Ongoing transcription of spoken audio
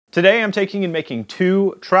Today I'm taking and making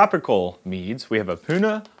two tropical meads. We have a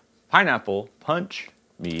Puna pineapple punch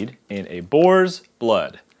mead and a boar's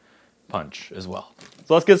blood punch as well.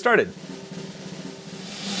 So let's get started.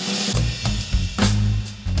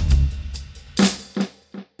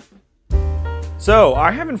 So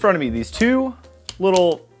I have in front of me these two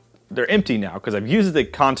little, they're empty now because I've used the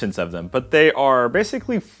contents of them, but they are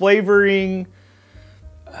basically flavoring,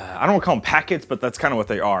 I don't want to call them packets, but that's kind of what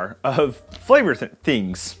they are, of flavor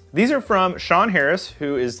things. These are from Shawn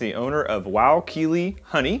who is the owner of Waokele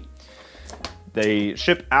Honey. They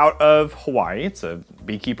ship out of Hawaii. It's a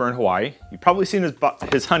beekeeper in Hawaii. You've probably seen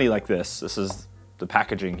his honey like this. This is the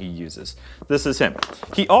packaging he uses. This is him.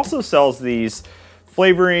 He also sells these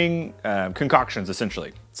flavoring concoctions,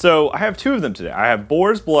 essentially. So I have two of them today. I have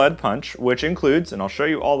Boar's Blood Punch, which includes, and I'll show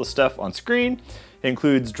you all the stuff on screen, it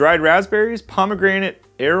includes dried raspberries, pomegranate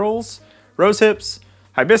arils, rose hips,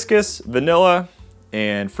 hibiscus, vanilla,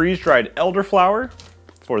 and freeze-dried elderflower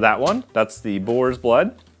for that one. That's the Boar's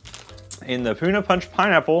Blood. In the Puna Punch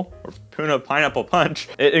Pineapple, or Puna Pineapple Punch,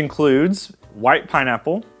 it includes white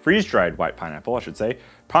pineapple, freeze-dried white pineapple, I should say,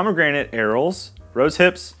 pomegranate arils, rose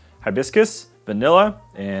hips, hibiscus, vanilla,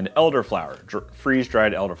 and elderflower,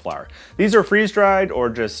 freeze-dried elderflower. These are freeze-dried or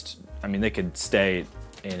just, I mean, they could stay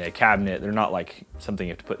in a cabinet. They're not like something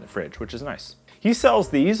you have to put in the fridge, which is nice. He sells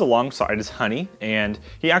these alongside his honey, and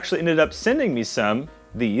he actually ended up sending me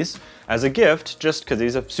these as a gift just because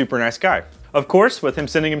he's a super nice guy. Of course, with him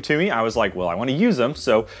sending them to me, I was like, well, I want to use them,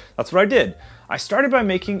 so that's what I did. I started by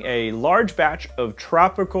making a large batch of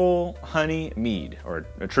tropical honey mead, or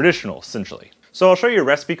a traditional, essentially. So I'll show you a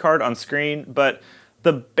recipe card on screen, but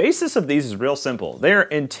the basis of these is real simple. They are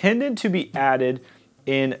intended to be added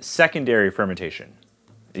in secondary fermentation.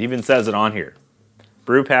 It even says it on here.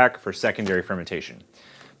 Brew pack for secondary fermentation.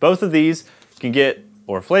 Both of these can get,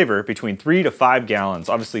 or flavor, between 3 to 5 gallons.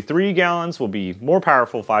 Obviously 3 gallons will be more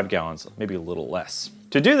powerful, 5 gallons, maybe a little less.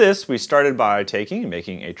 To do this, we started by taking and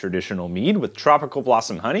making a traditional mead with tropical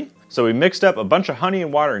blossom honey. So we mixed up a bunch of honey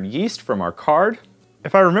and water and yeast from our card.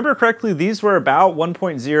 If I remember correctly, these were about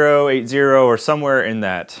 1.080 or somewhere in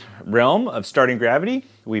that realm of starting gravity.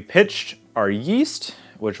 We pitched our yeast,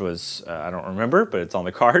 which was, I don't remember, but it's on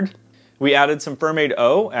the card. We added some Fermaid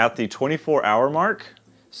O at the 24-hour mark.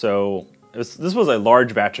 So this was a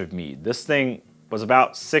large batch of mead. This thing was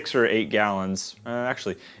about 6 or 8 gallons,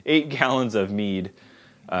 actually 8 gallons of mead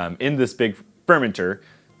in this big fermenter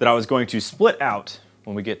that I was going to split out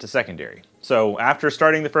when we get to secondary. So after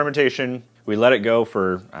starting the fermentation, we let it go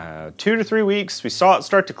for 2 to 3 weeks. We saw it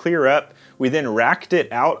start to clear up. We then racked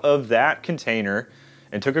it out of that container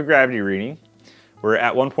and took a gravity reading. We're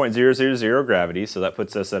at 1.000 gravity, so that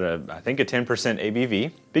puts us at I think a 10%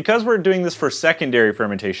 ABV. Because we're doing this for secondary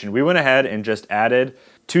fermentation, we went ahead and just added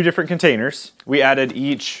 2 different containers. We added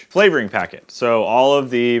each flavoring packet. So all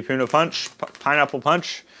of the Puna Punch, Pineapple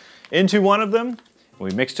Punch into one of them.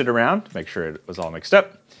 We mixed it around to make sure it was all mixed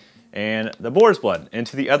up. And the Boar's Blood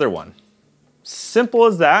into the other one. Simple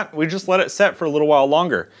as that. We just let it set for a little while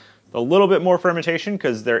longer. A little bit more fermentation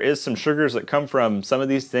because there is some sugars that come from some of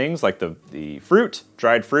these things, like the fruit,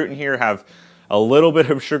 dried fruit in here have a little bit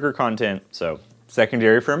of sugar content. So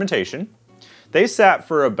secondary fermentation. They sat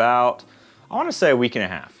for about, I want to say, a week and a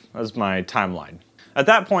half. That was my timeline. At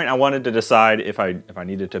that point, I wanted to decide if I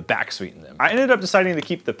needed to back sweeten them. I ended up deciding to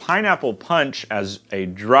keep the pineapple punch as a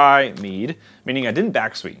dry mead, meaning I didn't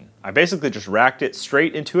back sweeten. I basically just racked it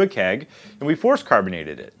straight into a keg and we force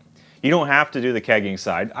carbonated it. You don't have to do the kegging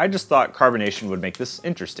side. I just thought carbonation would make this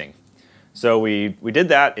interesting. So we did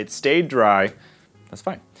that, it stayed dry, that's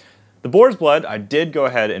fine. The Boar's Blood, I did go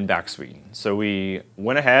ahead and back sweeten. So we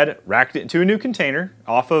went ahead, racked it into a new container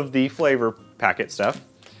off of the flavor packet stuff,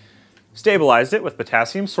 stabilized it with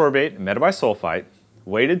potassium sorbate and metabisulfite,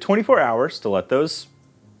 waited 24 hours to let those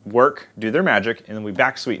work, do their magic, and then we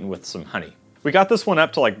back sweetened with some honey. We got this one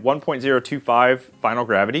up to like 1.025 final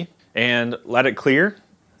gravity and let it clear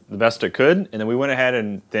the best it could, and then we went ahead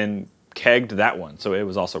and then kegged that one, so it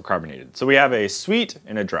was also carbonated. So we have a sweet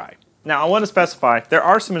and a dry. Now I want to specify, there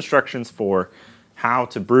are some instructions for how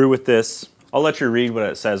to brew with this. I'll let you read what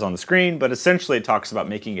it says on the screen, but essentially it talks about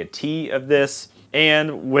making a tea of this,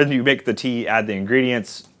 and when you make the tea, add the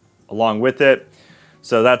ingredients along with it.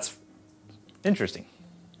 So that's interesting.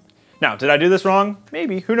 Now, did I do this wrong?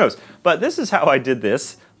 Maybe, who knows? But this is how I did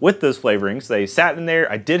this with those flavorings. They sat in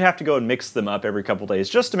there. I did have to go and mix them up every couple days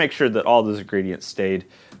just to make sure that all those ingredients stayed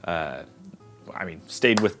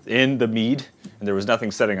within the mead and there was nothing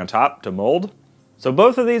setting on top to mold. So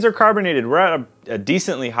both of these are carbonated. We're at a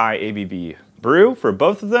decently high ABV brew for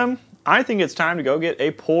both of them. I think it's time to go get a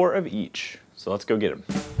pour of each. So let's go get them.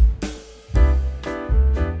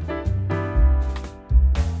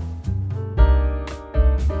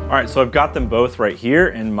 All right, so I've got them both right here.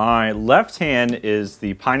 In my left hand is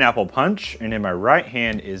the pineapple punch, and in my right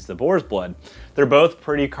hand is the boar's blood. They're both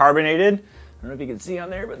pretty carbonated. I don't know if you can see on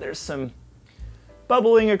there, but there's some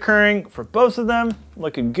bubbling occurring for both of them.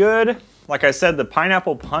 Looking good. Like I said, the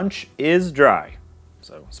pineapple punch is dry.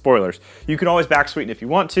 So, spoilers. You can always back sweeten if you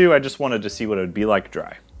want to. I just wanted to see what it would be like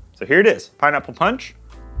dry. So here it is, pineapple punch.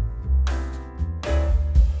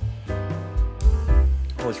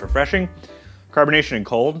 Always refreshing. Carbonation and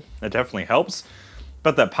cold, that definitely helps.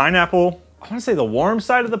 But that pineapple, I want to say the warm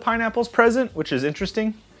side of the pineapple is present, which is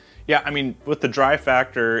interesting. Yeah, I mean, with the dry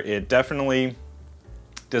factor, it definitely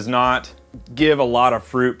does not give a lot of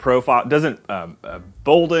fruit profile. It doesn't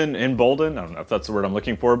embolden, I don't know if that's the word I'm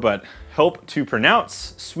looking for, but help to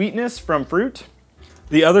pronounce sweetness from fruit.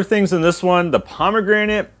 The other things in this one, the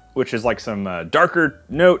pomegranate, which is like some darker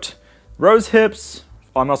note, rose hips,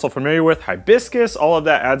 I'm also familiar with, hibiscus, all of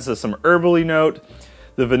that adds to some herbally note.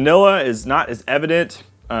 The vanilla is not as evident,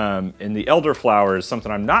 and the elderflower is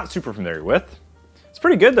something I'm not super familiar with. It's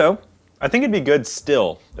pretty good though. I think it'd be good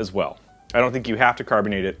still as well. I don't think you have to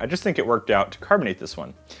carbonate it. I just think it worked out to carbonate this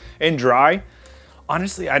one. And dry,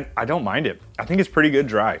 honestly, I don't mind it. I think it's pretty good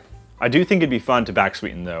dry. I do think it'd be fun to back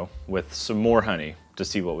sweeten though with some more honey to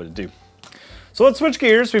see what would it do. So let's switch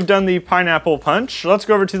gears. We've done the pineapple punch. Let's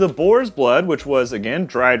go over to the boar's blood, which was, again,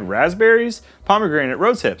 dried raspberries, pomegranate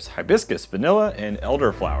rose hips, hibiscus, vanilla, and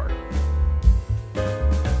elderflower.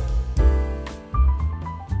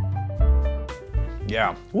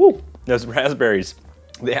 Yeah, woo, those raspberries,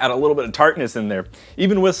 they add a little bit of tartness in there,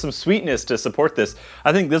 even with some sweetness to support this.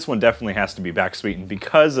 I think this one definitely has to be back sweetened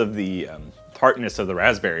because of the tartness of the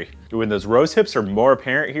raspberry. When those rose hips are more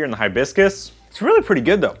apparent here in the hibiscus, it's really pretty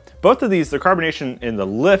good though. Both of these, the carbonation and the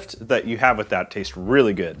lift that you have with that taste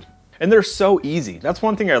really good. And they're so easy. That's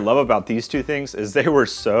one thing I love about these two things is they were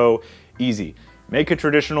so easy. Make a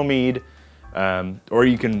traditional mead, or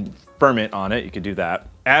you can ferment on it, you could do that.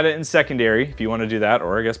 Add it in secondary if you want to do that,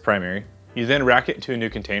 or I guess primary. You then rack it into a new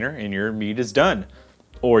container and your mead is done.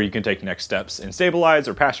 Or you can take next steps and stabilize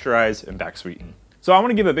or pasteurize and back sweeten. So I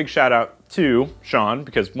want to give a big shout out to Shawn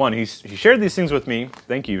because one, he shared these things with me.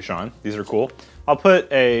 Thank you, Shawn. These are cool. I'll put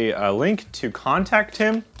a link to contact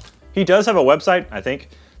him. He does have a website, I think,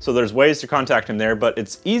 so there's ways to contact him there, but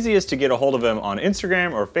it's easiest to get a hold of him on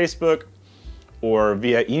Instagram or Facebook or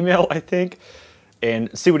via email, I think,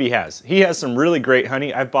 and see what he has. He has some really great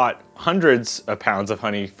honey. I've bought hundreds of pounds of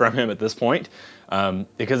honey from him at this point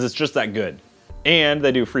because it's just that good. And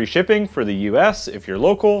they do free shipping for the US if you're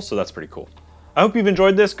local, so that's pretty cool. I hope you've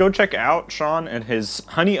enjoyed this. Go check out Shawn and his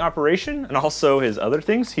honey operation and also his other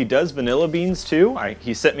things. He does vanilla beans too.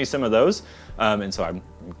 He sent me some of those, and so I'm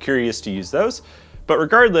curious to use those. But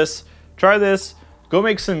regardless, try this, go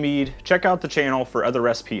make some mead, check out the channel for other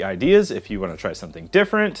recipe ideas if you want to try something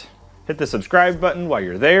different. Hit the subscribe button while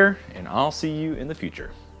you're there, and I'll see you in the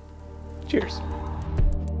future. Cheers.